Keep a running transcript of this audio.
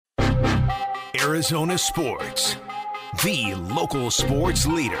Arizona sports, the local sports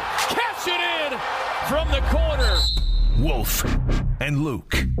leader. Catch it in from the corner. Wolf and Luke.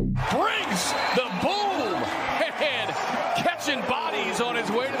 Brings the boom and catching bodies on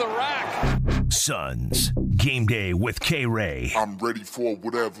his way to the rack. Suns, game day with K-Ray. I'm ready for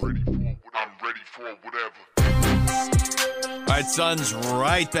whatever. I'm ready for whatever. All right, Suns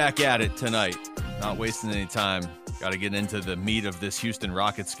right back at it tonight. Not wasting any time. Got to get into the meat of this Houston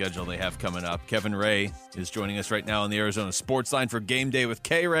Rockets schedule they have coming up. Kevin Ray is joining us right now on the Arizona Sports Line for Game Day with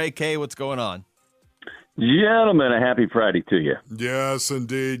K-Ray. K, what's going on? Gentlemen, a happy Friday to you. Yes,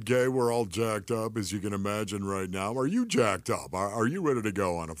 indeed, Gay. We're all jacked up, as you can imagine right now. Are you jacked up? Are you ready to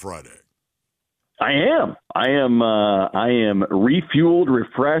go on a Friday? I am refueled,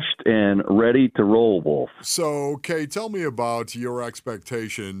 refreshed, and ready to roll, Wolf. So, Kay, tell me about your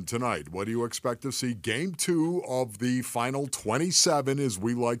expectation tonight. What do you expect to see? Game 2 of the final 27, as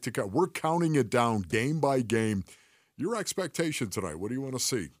we like to count. We're counting it down game by game. Your expectation tonight, what do you want to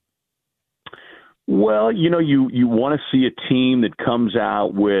see? Well, you want to see a team that comes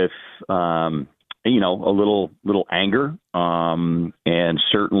out with, a little anger, and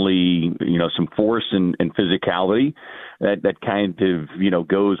certainly, some force and physicality that kind of,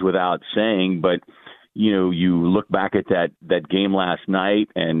 goes without saying. But, you look back at that game last night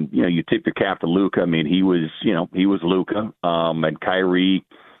and, you tip your cap to Luka. I mean, he was Luka, and Kyrie,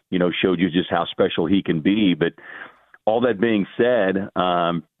 showed you just how special he can be. But all that being said,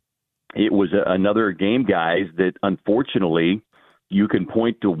 it was another game, guys, that unfortunately you can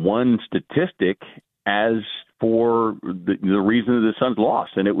point to one statistic as for the reason that the Suns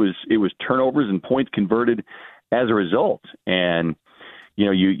lost, and it was turnovers and points converted as a result. And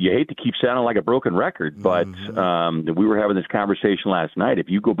you hate to keep sounding like a broken record, but we were having this conversation last night. If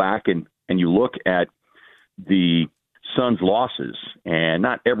you go back and you look at the Suns' losses, and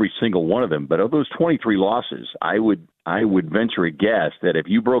not every single one of them, but of those 23 losses, I would venture a guess that if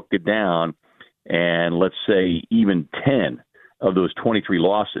you broke it down, and let's say even 10 of those 23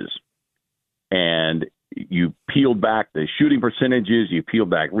 losses, and you peeled back the shooting percentages, you peeled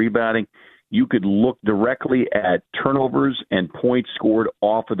back rebounding, you could look directly at turnovers and points scored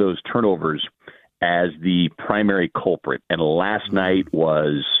off of those turnovers as the primary culprit. And last night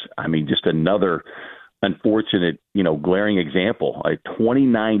was, just another unfortunate, glaring example.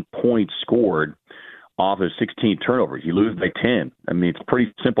 29 points scored off of 16 turnovers. You lose by 10. It's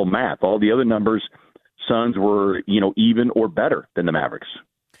pretty simple math. All the other numbers, Suns were, even or better than the Mavericks.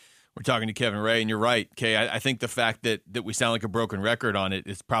 We're talking to Kevin Ray, and you're right, Kay. I think the fact that we sound like a broken record on it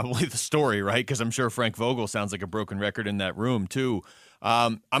is probably the story, right? Because I'm sure Frank Vogel sounds like a broken record in that room, too.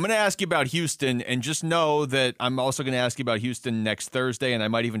 I'm going to ask you about Houston, and just know that I'm also going to ask you about Houston next Thursday, and I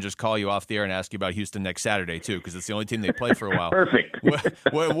might even just call you off the air and ask you about Houston next Saturday, too, because it's the only team they play for a while. Perfect.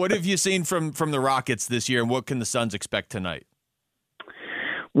 What have you seen from the Rockets this year, and what can the Suns expect tonight?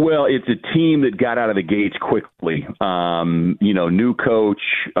 Well, it's a team that got out of the gates quickly. New coach,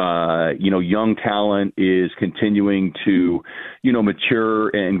 young talent is continuing to, mature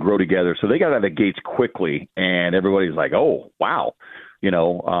and grow together. So they got out of the gates quickly, and everybody's like, oh, wow.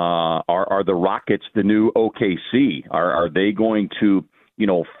 Are the Rockets the new OKC? Are they going to,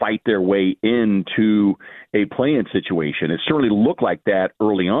 fight their way into a play-in situation? It certainly looked like that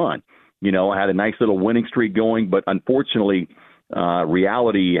early on. I had a nice little winning streak going, but unfortunately,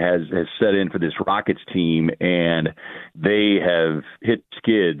 reality has set in for this Rockets team, and they have hit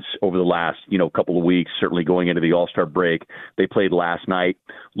skids over the last, couple of weeks, certainly going into the All-Star break. They played last night,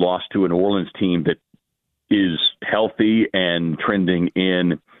 lost to a New Orleans team that is healthy and trending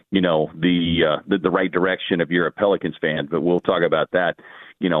in, the right direction if you're a Pelicans fan, but we'll talk about that,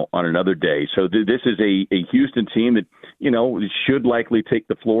 on another day. So this is a Houston team that, should likely take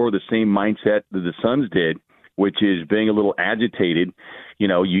the floor with the same mindset that the Suns did, which is being a little agitated. You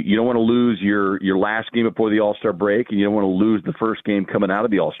don't want to lose your last game before the All-Star break, and you don't want to lose the first game coming out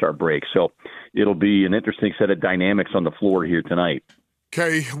of the All-Star break. So it'll be an interesting set of dynamics on the floor here tonight.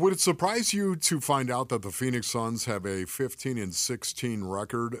 Kay, would it surprise you to find out that the Phoenix Suns have a 15-16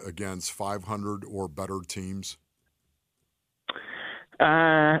 record against 500 or better teams?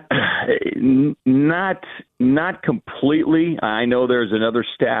 Not completely. I know there's another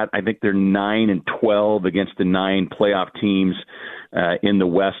stat. I think they're 9-12 against the 9 playoff teams in the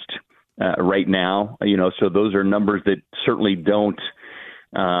West right now. So those are numbers that certainly don't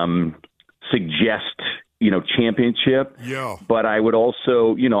suggest championship. Yeah. But I would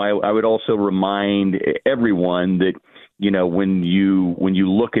also, I would also remind everyone that when you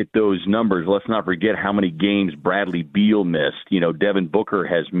look at those numbers, let's not forget how many games Bradley Beal missed. Devin Booker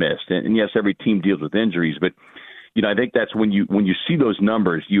has missed. And yes, every team deals with injuries, but, I think that's when you see those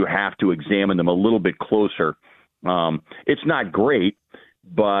numbers, you have to examine them a little bit closer. It's not great,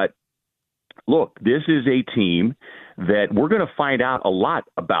 but look, this is a team that we're going to find out a lot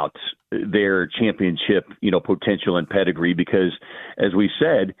about their championship, potential and pedigree, because as we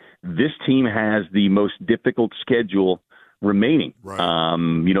said, this team has the most difficult schedule remaining, right.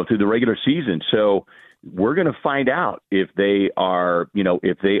 Through the regular season. So we're going to find out if they are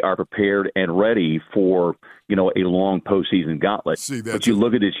prepared and ready for, a long postseason gauntlet. But you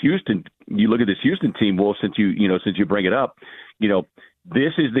look at this Houston team. Well, since you bring it up,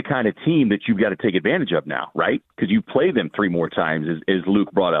 this is the kind of team that you've got to take advantage of now, right? Because you play them 3 more times, as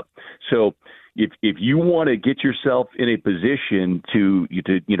Luke brought up. So if you want to get yourself in a position to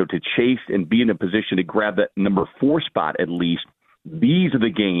chase and be in a position to grab that number 4 spot at least, these are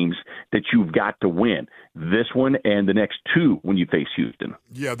the games that you've got to win. This one and the next 2 when you face Houston.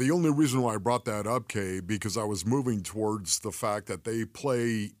 Yeah, the only reason why I brought that up, Kay, because I was moving towards the fact that they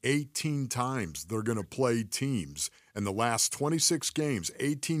play 18 times. They're going to play teams. In the last 26 games,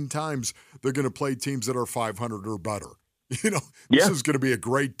 18 times, they're going to play teams that are 500 or better. This is going to be a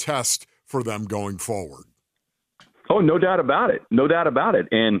great test for them going forward. Oh, no doubt about it. No doubt about it.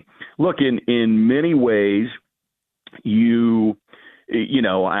 And look, in many ways,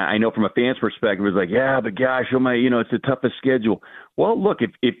 I know from a fan's perspective, it's like, yeah, but gosh, it's the toughest schedule. Well, look,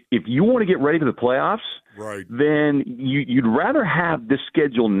 if you want to get ready for the playoffs, right, then you'd rather have this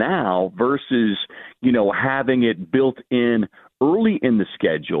schedule now versus, having it built in early in the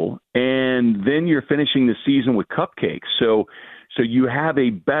schedule, and then you're finishing the season with cupcakes. So you have a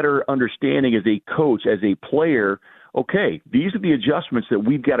better understanding as a coach, as a player, okay, these are the adjustments that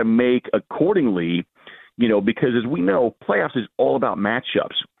we've got to make accordingly, because as we know, playoffs is all about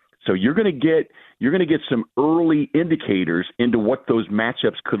matchups. So you're going to get some early indicators into what those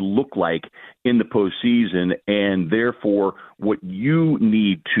matchups could look like in the postseason, and therefore what you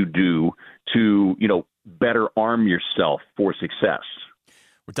need to do to, better arm yourself for success.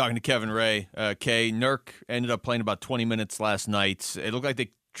 We're talking to Kevin Ray. Kay, Nurk ended up playing about 20 minutes last night. It looked like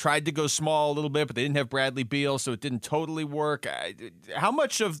they tried to go small a little bit, but they didn't have Bradley Beal, so it didn't totally work. How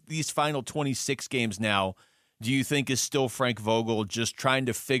much of these final 26 games now do you think is still Frank Vogel just trying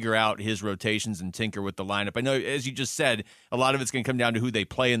to figure out his rotations and tinker with the lineup? I know, as you just said, a lot of it's going to come down to who they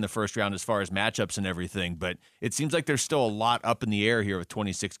play in the first round as far as matchups and everything, but it seems like there's still a lot up in the air here with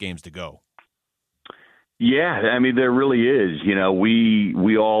 26 games to go. Yeah, I mean, there really is.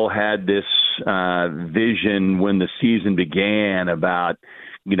 We all had this vision when the season began about,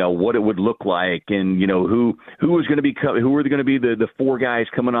 what it would look like, and who was going to be, who were going to be the 4 guys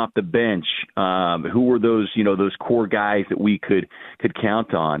coming off the bench, who were those those core guys that we could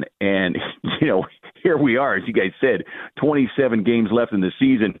count on, and here we are, as you guys said, 27 games left in the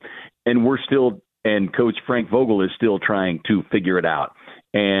season, and Coach Frank Vogel is still trying to figure it out.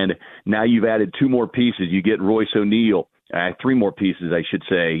 And now you've added 2 more pieces. You get Royce O'Neal, 3 more pieces, I should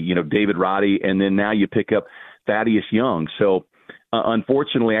say, David Roddy, and then now you pick up Thaddeus Young. So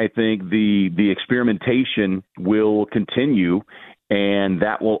unfortunately, I think the experimentation will continue, and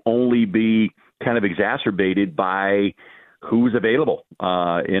that will only be kind of exacerbated by who's available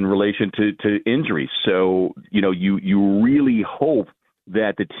in relation to injuries. So, you really hope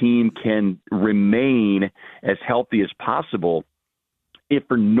that the team can remain as healthy as possible, if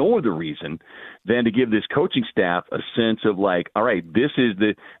for no other reason than to give this coaching staff a sense of like, all right, this is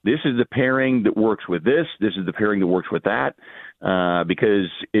the pairing that works with this is the pairing that works with that. Because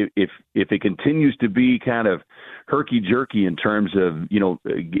if it continues to be kind of herky jerky in terms of,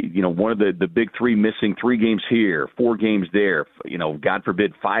 one of the big 3 missing 3 games here, 4 games there, God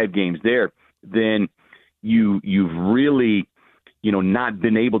forbid 5 games there, then you've really, not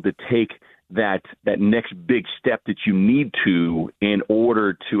been able to take that next big step that you need to in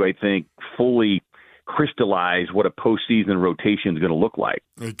order to, I think, fully crystallize what a postseason rotation is going to look like.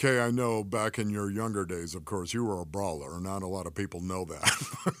 Hey, Kay, I know back in your younger days, of course, you were a brawler. Not a lot of people know that.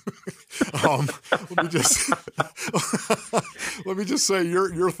 Let me just say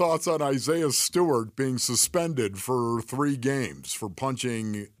your thoughts on Isaiah Stewart being suspended for 3 games for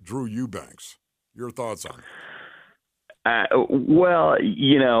punching Drew Eubanks. Your thoughts on it? Well,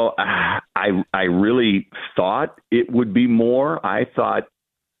 I really thought it would be more. I thought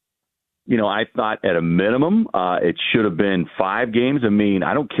at a minimum, it should have been 5 games. I mean,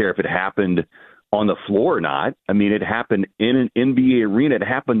 I don't care if it happened on the floor or not. I mean, it happened in an NBA arena. It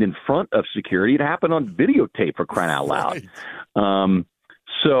happened in front of security. It happened on videotape, for crying out loud. Right.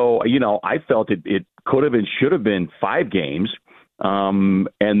 So, I felt it could have and should have been 5 games. And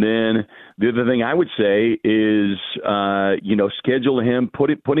then the other thing I would say is, schedule him, put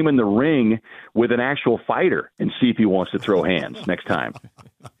him in the ring with an actual fighter and see if he wants to throw hands next time.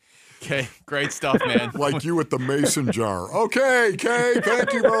 Okay, great stuff, man. Like you at the mason jar. Okay, Kay,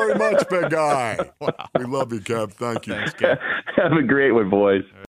 thank you very much, big guy. Wow. We love you, Kev. Thank you. Thanks, Kev. Have a great one, boys.